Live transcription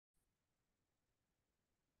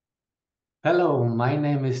Hello, my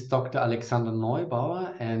name is Dr. Alexander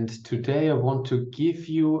Neubauer, and today I want to give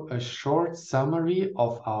you a short summary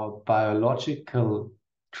of our biological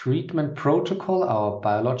treatment protocol, our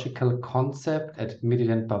biological concept at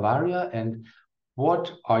MEDIDENT Bavaria, and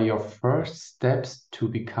what are your first steps to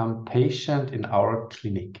become patient in our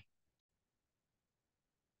clinic.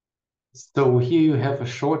 So here you have a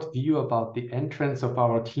short view about the entrance of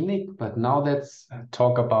our clinic, but now let's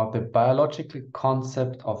talk about the biological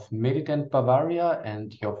concept of MEDIDENT Bavaria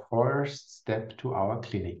and your first step to our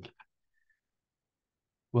clinic.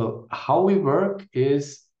 Well, how we work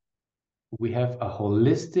is we have a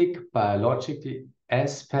holistic biological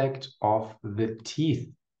aspect of the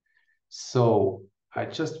teeth. So I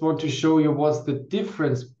just want to show you what's the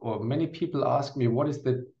difference, or many people ask me, what is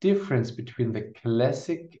the difference between the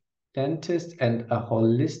classic dentist and a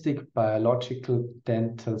holistic biological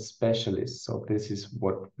dental specialist? So this is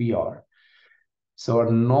what we are. So a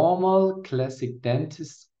normal classic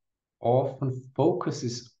dentist often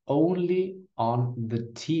focuses only on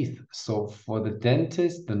the teeth. So for the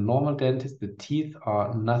dentist, the normal dentist, the teeth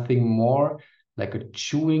are nothing more like a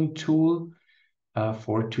chewing tool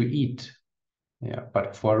for to eat. Yeah,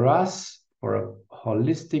 but for us, for a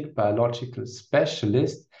holistic biological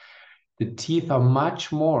specialist, the teeth are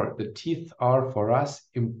much more. The teeth are for us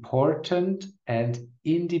important and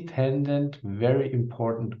independent, very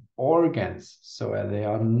important organs. So they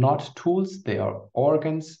are not tools, they are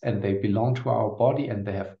organs and they belong to our body and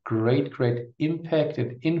they have great, great impact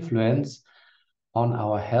and influence on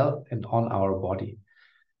our health and on our body.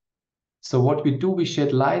 So what we do, we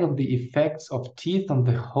shed light on the effects of teeth on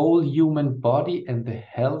the whole human body and the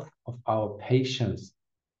health of our patients.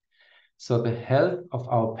 So the health of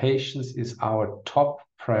our patients is our top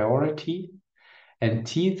priority, and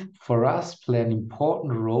teeth for us play an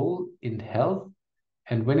important role in health.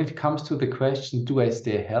 And when it comes to the question, do I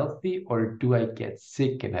stay healthy or do I get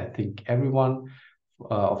sick? And I think everyone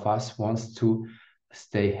of us wants to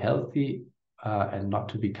stay healthy and not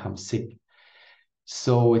to become sick.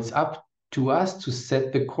 So it's up to us to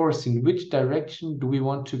set the course. In which direction do we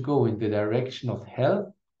want to go? In the direction of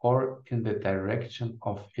health or in the direction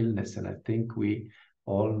of illness? And I think we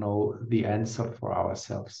all know the answer for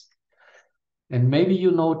ourselves. And maybe you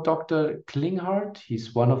know Dr. Klinghardt.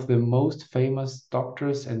 He's one of the most famous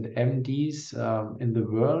doctors and MDs in the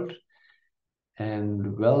world,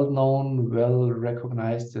 and well known, well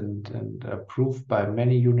recognized, and approved by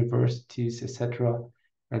many universities, etc.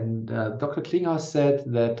 And Dr. Klinger said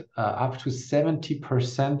that up to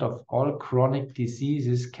 70% of all chronic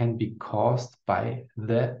diseases can be caused by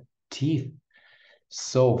the teeth.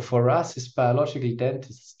 So for us as biological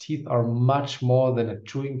dentists, teeth are much more than a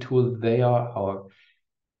chewing tool. They are our,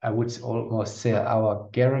 I would almost say, our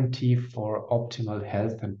guarantee for optimal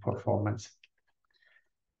health and performance.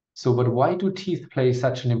 So, but why do teeth play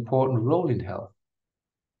such an important role in health?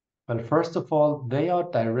 Well, first of all, they are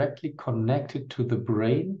directly connected to the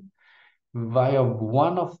brain via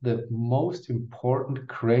one of the most important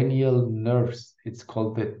cranial nerves. It's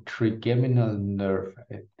called the trigeminal nerve.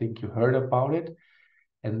 I think you heard about it.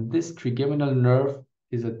 And this trigeminal nerve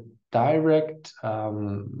is a direct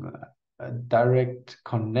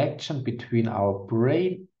connection between our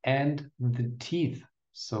brain and the teeth.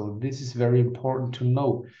 So this is very important to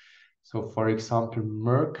know. So for example,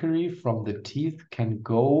 mercury from the teeth can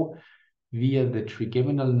go via the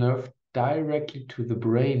trigeminal nerve directly to the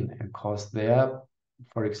brain and cause there,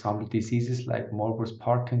 for example, diseases like morbus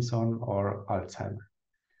Parkinson or Alzheimer.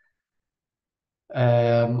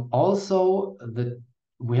 Also,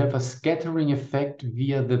 we have a scattering effect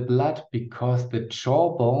via the blood because the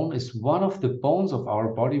jawbone is one of the bones of our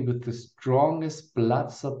body with the strongest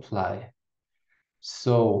blood supply.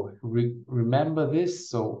 So remember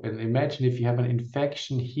this. So and imagine if you have an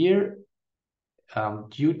infection here,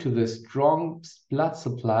 due to the strong blood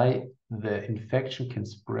supply, the infection can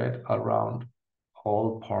spread around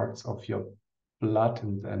all parts of your blood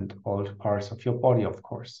and all parts of your body, of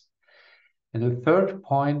course. And the third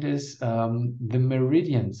point is the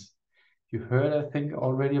meridians. You heard, I think,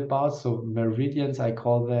 already about. So meridians, I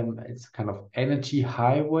call them, it's kind of energy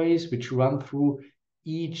highways which run through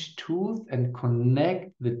each tooth and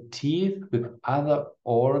connect the teeth with other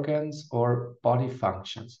organs or body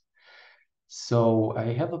functions. So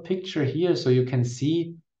I have a picture here so you can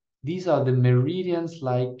see these are the meridians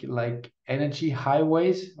like energy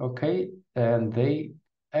highways, okay? And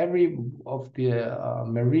every of the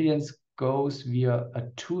meridians goes via a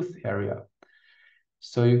tooth area.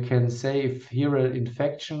 So you can say if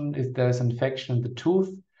there's an infection in the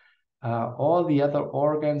tooth, all the other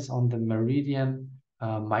organs on the meridian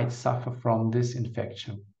might suffer from this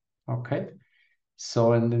infection. Okay,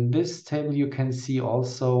 So, and in this table, you can see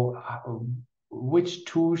also which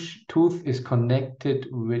tooth is connected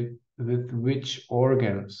with which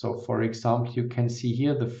organ. So, for example, you can see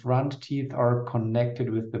here the front teeth are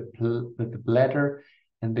connected with the bladder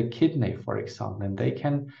and the kidney, for example, and they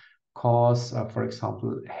can cause, for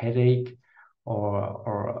example, headache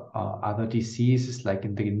or other diseases like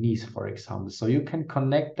in the knees, for example. So you can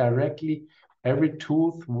connect directly every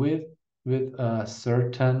tooth with a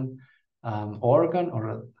certain organ or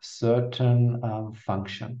a certain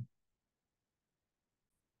function.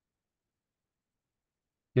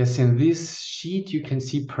 Yes, in this sheet, you can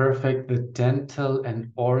see perfect the dental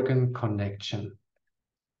and organ connection.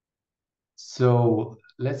 So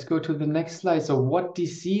let's go to the next slide. So what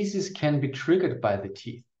diseases can be triggered by the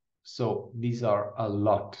teeth? So these are a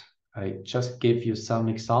lot. I just gave you some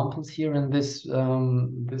examples here in this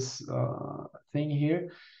thing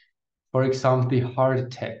here. For example, the heart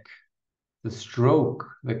attack, the stroke,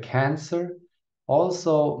 the cancer,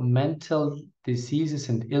 also mental diseases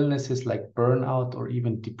and illnesses like burnout or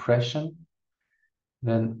even depression.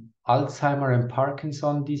 Then Alzheimer and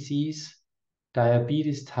Parkinson disease,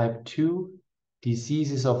 diabetes type 2,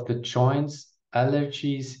 diseases of the joints,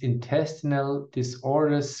 allergies, intestinal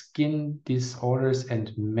disorders, skin disorders,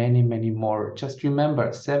 and many, many more. Just remember,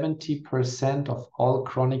 70% of all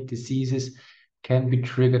chronic diseases can be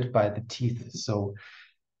triggered by the teeth. So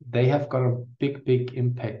they have got a big, big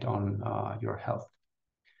impact on your health.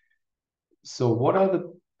 So what are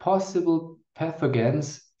the possible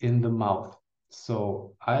pathogens in the mouth?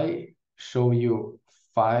 So I show you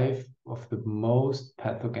 5 of the most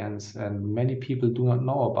pathogens, and many people do not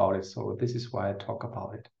know about it. So this is why I talk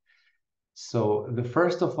about it. So the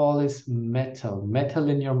first of all is metal. Metal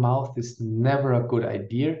in your mouth is never a good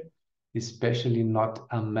idea, especially not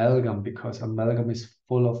amalgam, because amalgam is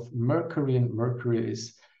full of mercury, and mercury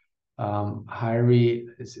is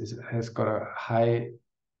has got a high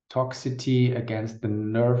toxicity against the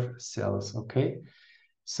nerve cells, okay?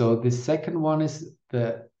 So the second one is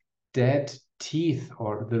the dead teeth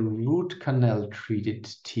or the root canal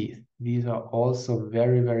treated teeth. These are also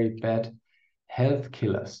very, very bad health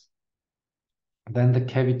killers. Then the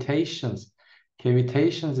cavitations.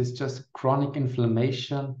 Cavitations is just chronic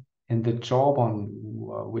inflammation in the jawbone,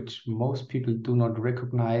 which most people do not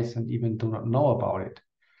recognize and even do not know about it.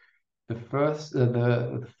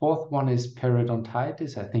 The fourth one is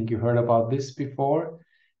periodontitis. I think you heard about this before.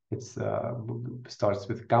 It starts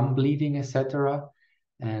with gum bleeding, etc.,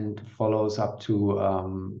 and follows up to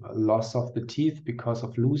loss of the teeth because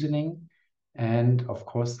of loosening, and of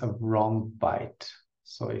course a wrong bite.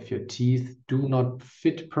 So if your teeth do not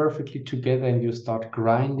fit perfectly together and you start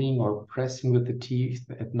grinding or pressing with the teeth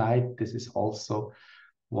at night, this is also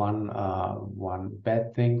one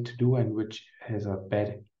bad thing to do, and which has a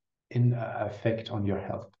bad effect on your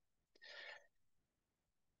health.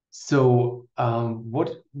 So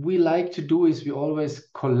what we like to do is we always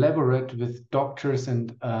collaborate with doctors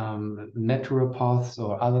and naturopaths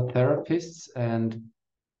or other therapists, and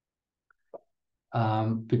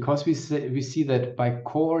because we see that by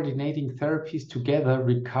coordinating therapies together,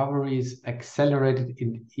 recovery is accelerated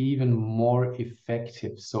and even more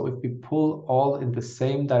effective. So if we pull all in the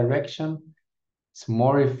same direction, it's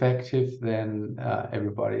more effective than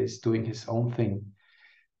everybody is doing his own thing.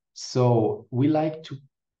 So we like to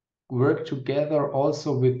work together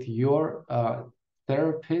also with your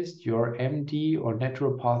therapist, your MD or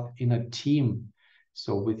naturopath in a team.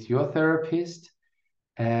 So with your therapist,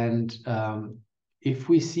 and if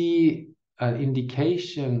we see an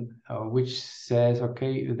indication which says,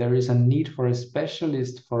 okay, there is a need for a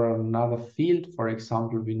specialist for another field, for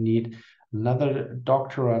example, we need another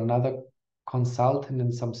doctor or another consultant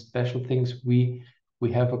in some special things, we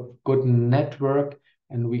have a good network,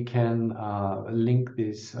 and we can link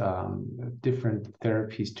these different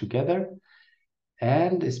therapies together.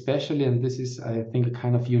 And especially, and this is, I think,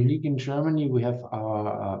 kind of unique in Germany, we have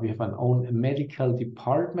an own medical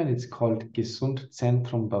department. It's called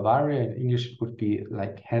Gesundheitszentrum Bavaria. In English, it would be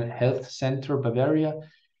like Health Center Bavaria.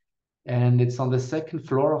 And it's on the second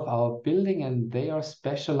floor of our building, and they are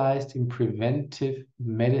specialized in preventive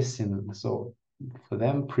medicine. So for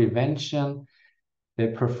them, prevention. They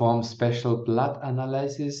perform special blood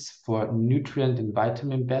analysis for nutrient and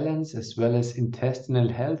vitamin balance, as well as intestinal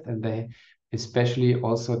health, and they especially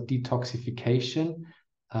also detoxification,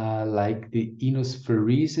 like the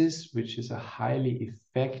inospheresis, which is a highly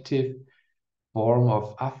effective form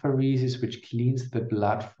of apheresis, which cleans the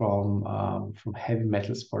blood from heavy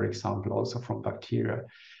metals, for example, also from bacteria.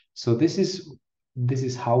 So this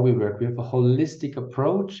is how we work. We have a holistic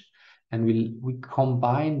approach, and we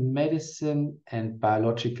combine medicine and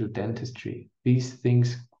biological dentistry. These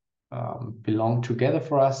things belong together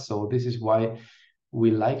for us. So this is why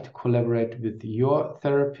we like to collaborate with your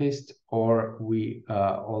therapist, or we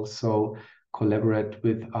also collaborate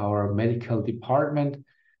with our medical department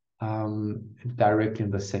directly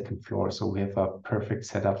in the second floor. So we have a perfect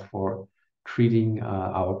setup for treating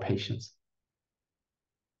our patients.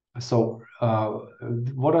 So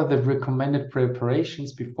what are the recommended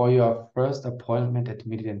preparations before your first appointment at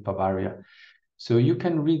MEDIDENT Bavaria? So you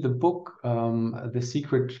can read the book, The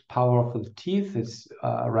Secret Power of the Teeth. It's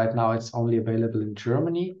right now it's only available in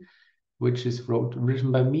Germany, which is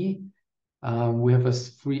written by me. We have a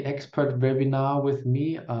free expert webinar with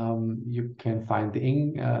me. You can find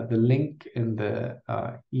the link in the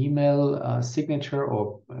email signature,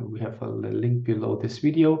 or we have a link below this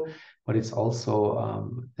video, but it's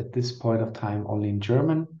also at this point of time only in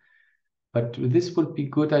German. But this would be a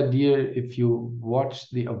good idea if you watch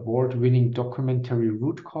the award-winning documentary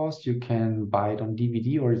Root Cause. You can buy it on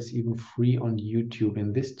DVD, or it's even free on YouTube.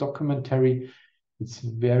 In this documentary, it's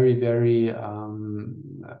very, very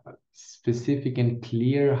specific and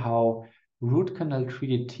clear how root canal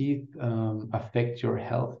treated teeth affect your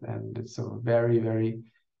health. And it's a very, very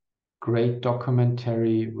great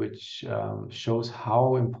documentary which shows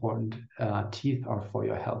how important teeth are for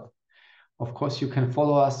your health. Of course, you can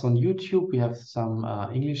follow us on YouTube. We have some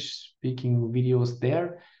English-speaking videos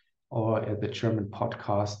there, or the German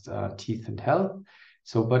podcast, Teeth and Health.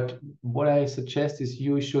 So, but what I suggest is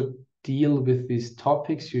you should deal with these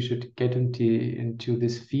topics. You should get into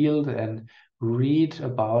this field and read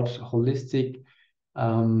about holistic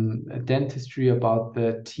dentistry, about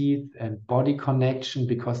the teeth and body connection,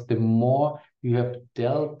 because the more you have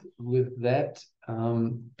dealt with that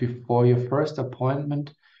before your first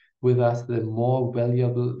appointment with us, the more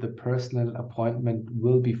valuable the personal appointment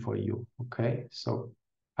will be for you. Okay, so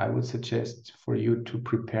I would suggest for you to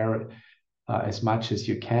prepare as much as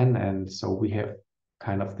you can, and so we have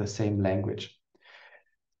kind of the same language.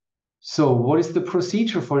 So what is the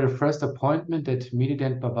procedure for your first appointment at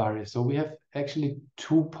MEDIDENT Bavaria? So we have actually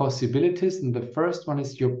two possibilities, and the first one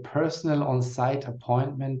is your personal on-site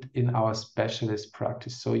appointment in our specialist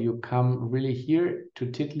practice. So you come really here to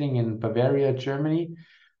Tittling in Bavaria, Germany,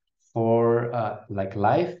 for like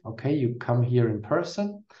live. Okay, you come here in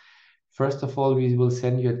person. First of all, we will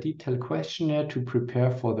send you a detailed questionnaire to prepare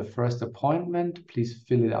for the first appointment. Please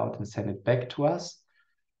fill it out and send it back to us.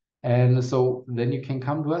 And so then you can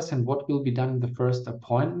come to us, and what will be done in the first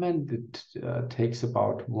appointment, it takes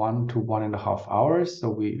about 1 to 1.5 hours. So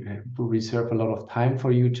we reserve a lot of time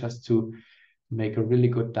for you just to make a really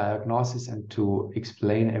good diagnosis and to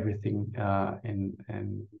explain everything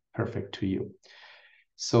in perfect to you.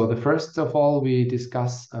 So the first of all, we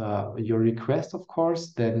discuss your request, of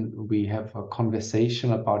course. Then we have a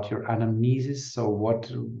conversation about your anamnesis. So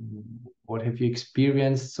what have you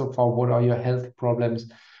experienced so far? What are your health problems?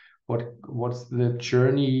 What's the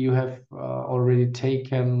journey you have already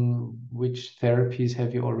taken? Which therapies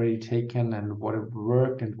have you already taken, and what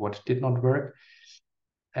worked and what did not work?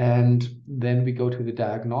 And then we go to the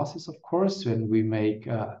diagnosis, of course, when we make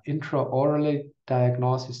intraoral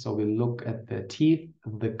diagnosis. So we look at the teeth,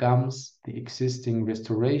 the gums, the existing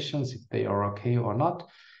restorations, if they are okay or not.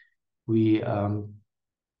 We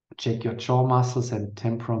check your jaw muscles and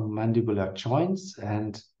temporomandibular joints,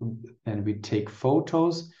 and then we take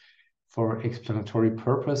photos for explanatory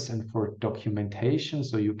purpose and for documentation.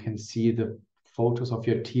 So you can see the photos of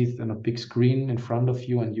your teeth on a big screen in front of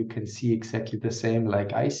you, and you can see exactly the same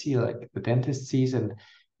like I see, like the dentist sees, and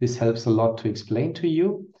this helps a lot to explain to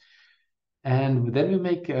you. And then we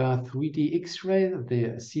make a 3D X-ray,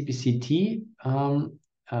 the CBCT,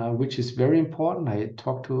 which is very important. I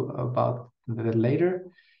talk about that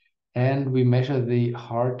later. And we measure the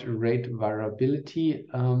heart rate variability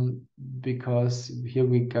because here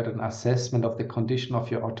we got an assessment of the condition of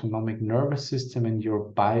your autonomic nervous system and your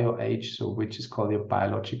bio age, so which is called your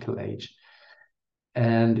biological age.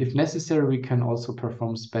 And if necessary, we can also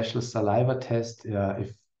perform special saliva test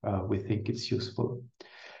if we think it's useful.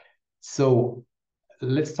 So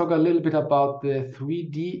let's talk a little bit about the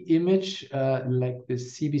 3D image, like the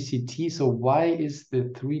CBCT. So why is the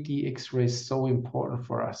 3D X-ray so important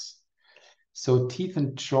for us? So teeth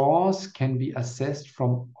and jaws can be assessed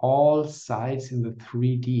from all sides in the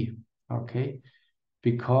 3D, okay?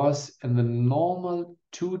 Because in the normal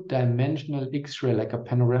two-dimensional X-ray, like a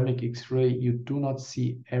panoramic X-ray, you do not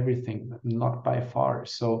see everything, not by far.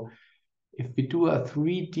 So if we do a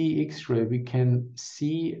 3D X-ray, we can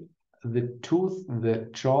see the tooth, the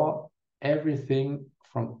jaw, everything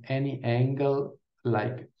from any angle,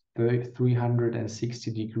 like the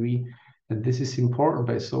 360-degree And this is important.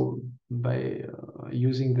 By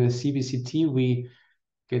using the CBCT, we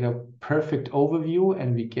get a perfect overview,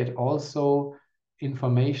 and we get also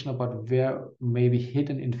information about where maybe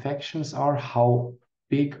hidden infections are, how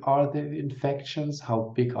big are the infections,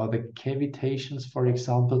 how big are the cavitations, for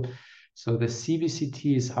example. So the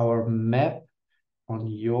CBCT is our map on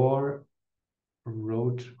your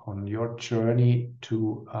road, on your journey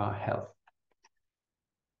to health.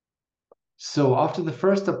 So after the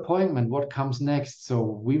first appointment, what comes next? So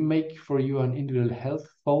we make for you an individual health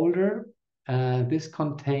folder. This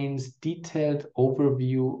contains detailed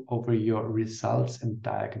overview over your results and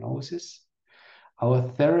diagnosis. Our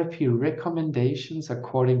therapy recommendations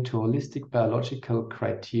according to holistic biological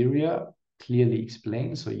criteria clearly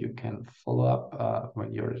explained, so you can follow up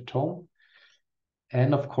when you're at home.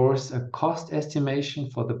 And of course, a cost estimation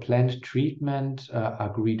for the planned treatment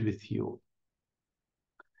agreed with you.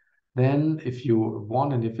 Then if you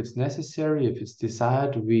want and if it's necessary, if it's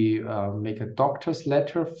desired, we make a doctor's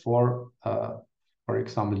letter for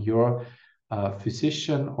example, your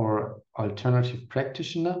physician or alternative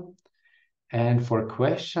practitioner. And for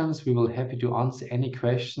questions, we will happy to answer any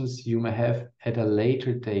questions you may have at a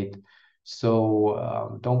later date.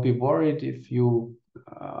 So don't be worried if you,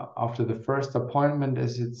 after the first appointment,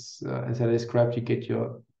 as I described, you get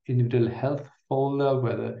your individual health folder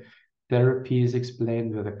where the therapy is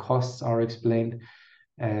explained, where the costs are explained.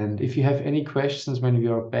 And if you have any questions when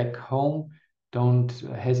you are back home, don't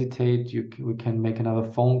hesitate. We can make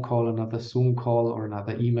another phone call, another Zoom call, or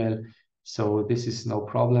another email. So this is no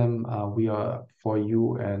problem. We are for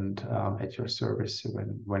you and at your service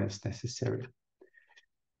when it's necessary.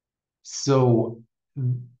 So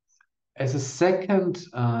as a second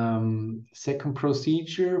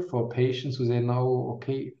procedure for patients who say, no,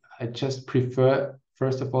 okay, I just prefer,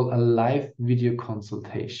 first of all, a live video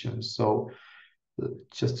consultation. So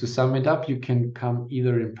just to sum it up, you can come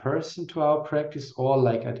either in person to our practice, or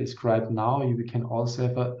like I described now, you can also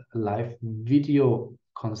have a live video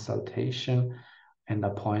consultation and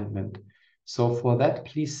appointment. So for that,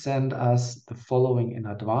 please send us the following in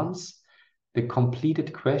advance: the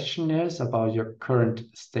completed questionnaires about your current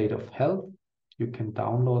state of health. You can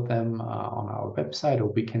download them on our website,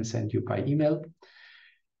 or we can send you by email.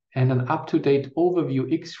 And an up-to-date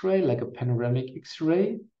overview X-ray, like a panoramic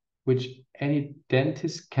X-ray, which any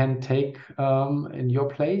dentist can take in your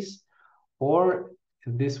place. Or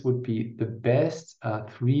this would be the best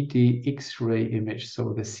 3D X-ray image.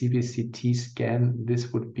 So the CBCT scan,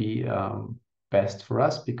 this would be best for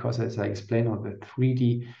us, because as I explained, on the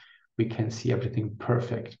 3D, we can see everything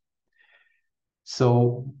perfect.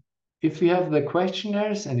 So if we have the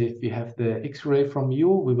questionnaires and if we have the X-ray from you,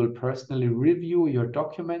 we will personally review your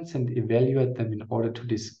documents and evaluate them in order to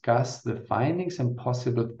discuss the findings and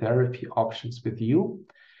possible therapy options with you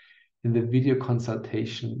in the video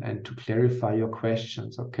consultation and to clarify your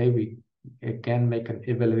questions. Okay, we again make an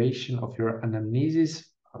evaluation of your anamnesis,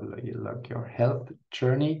 like your health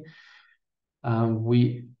journey.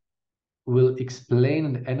 We will explain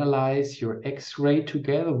and analyze your X-ray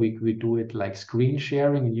together. We do it like screen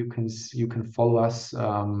sharing, and you can follow us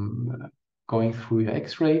going through your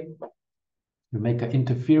X-ray. We make an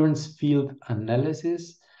interference field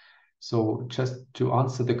analysis. So just to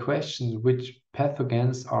answer the question, which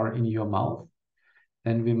pathogens are in your mouth.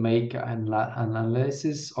 Then we make an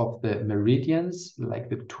analysis of the meridians, like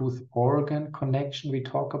the tooth organ connection we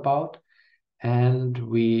talk about. And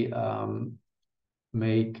we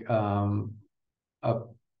make a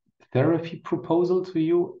therapy proposal to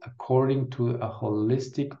you according to a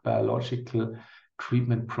holistic biological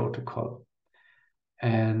treatment protocol.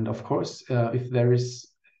 And of course, if there is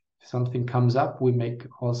something comes up, we make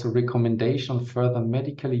also recommendation on further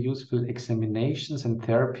medically useful examinations and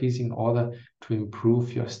therapies in order to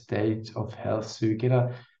improve your state of health. So you get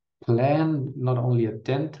a plan, not only a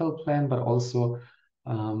dental plan, but also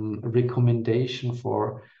recommendation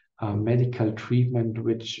for medical treatment,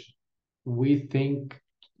 which we think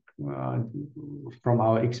from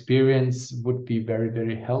our experience would be very,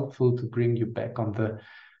 very helpful to bring you back on the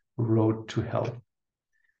road to health.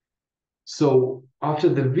 So after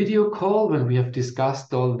the video call, when we have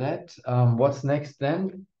discussed all that, what's next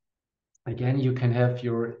then? Again, you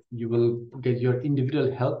will get your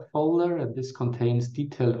individual health folder, and this contains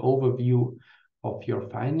detailed overview of your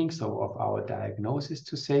findings, so of our diagnosis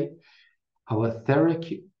to say. Our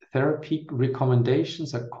therapy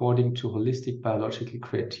recommendations according to holistic biological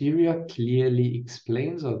criteria clearly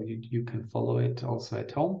explains, or you can follow it also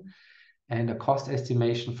at home, and a cost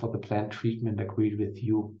estimation for the planned treatment agreed with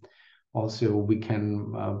you. Also, we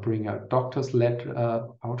can bring a doctor's letter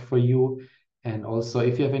out for you, And also,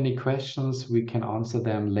 if you have any questions, we can answer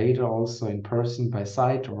them later also in person, by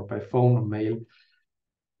site or by phone or mail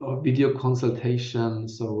or video consultation.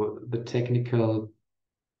 So the technical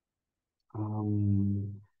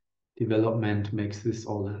development makes this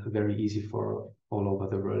all very easy for all over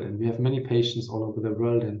the world. And we have many patients all over the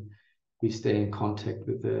world, and we stay in contact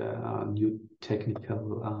with the new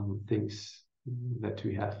technical things that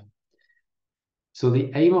we have. So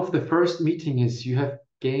the aim of the first meeting is you have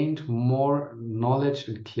gained more knowledge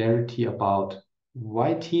and clarity about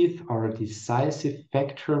why teeth are a decisive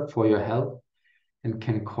factor for your health and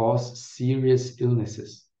can cause serious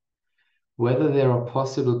illnesses, whether there are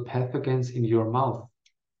possible pathogens in your mouth.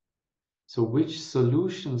 So which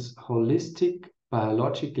solutions holistic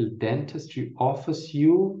biological dentistry offers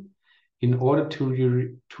you in order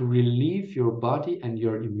to relieve your body and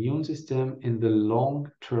your immune system in the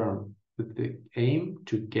long term, with the aim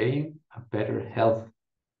to gain a better health.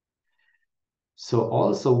 So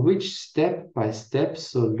also, which step-by-step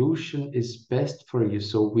solution is best for you?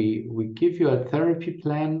 So we give you a therapy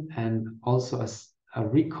plan and also a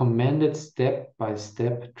recommended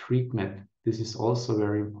step-by-step treatment. This is also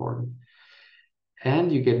very important.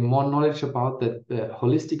 And you get more knowledge about that the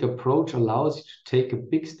holistic approach allows you to take a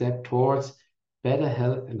big step towards better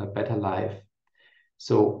health and a better life.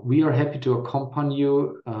 So we are happy to accompany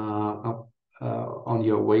you on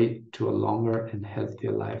your way to a longer and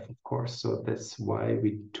healthier life, of course. So that's why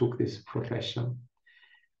we took this profession.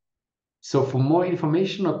 So for more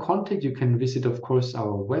information or contact, you can visit, of course,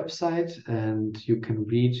 our website, and you can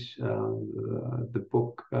read the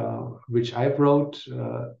book which I wrote,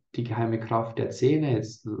 Die geheime Kraft der Zähne.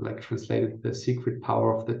 It's like translated The Secret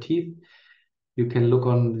Power of the Teeth. You can look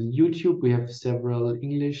on YouTube. We have several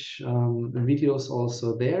English videos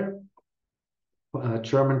also there.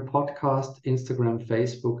 German podcast, Instagram,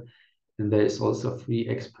 Facebook, and there is also a free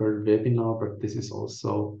expert webinar, but this is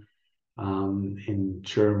also in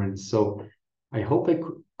German. So I hope I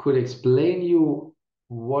could explain you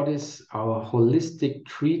what is our holistic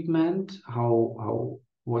treatment, how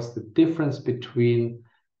was the difference between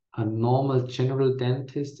a normal general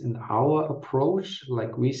dentist and our approach.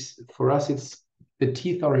 Like for us, it's the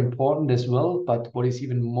teeth are important as well, but what is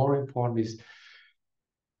even more important is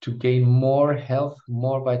to gain more health,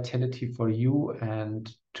 more vitality for you,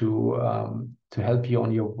 and to help you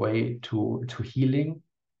on your way to healing.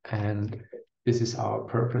 And this is our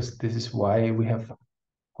purpose. This is why we have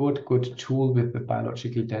good tool with the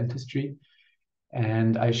biological dentistry.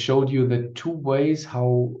 And I showed you the two ways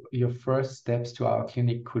how your first steps to our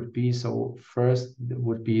clinic could be. So first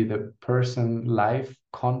would be the person live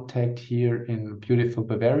contact here in beautiful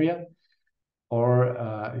Bavaria. Or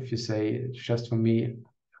if you say just for me,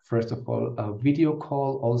 first of all, a video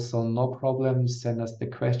call, also no problem. Send us the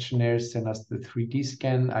questionnaires, send us the 3D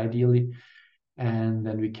scan ideally. And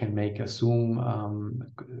then we can make a Zoom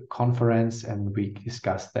conference and we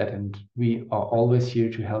discuss that. And we are always here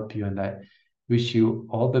to help you. And I wish you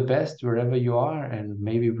all the best wherever you are. And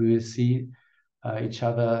maybe we will see each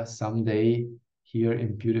other someday here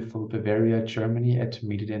in beautiful Bavaria, Germany at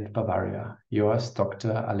MEDIDENT Bavaria. Yours,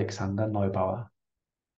 Dr. Alexander Neubauer.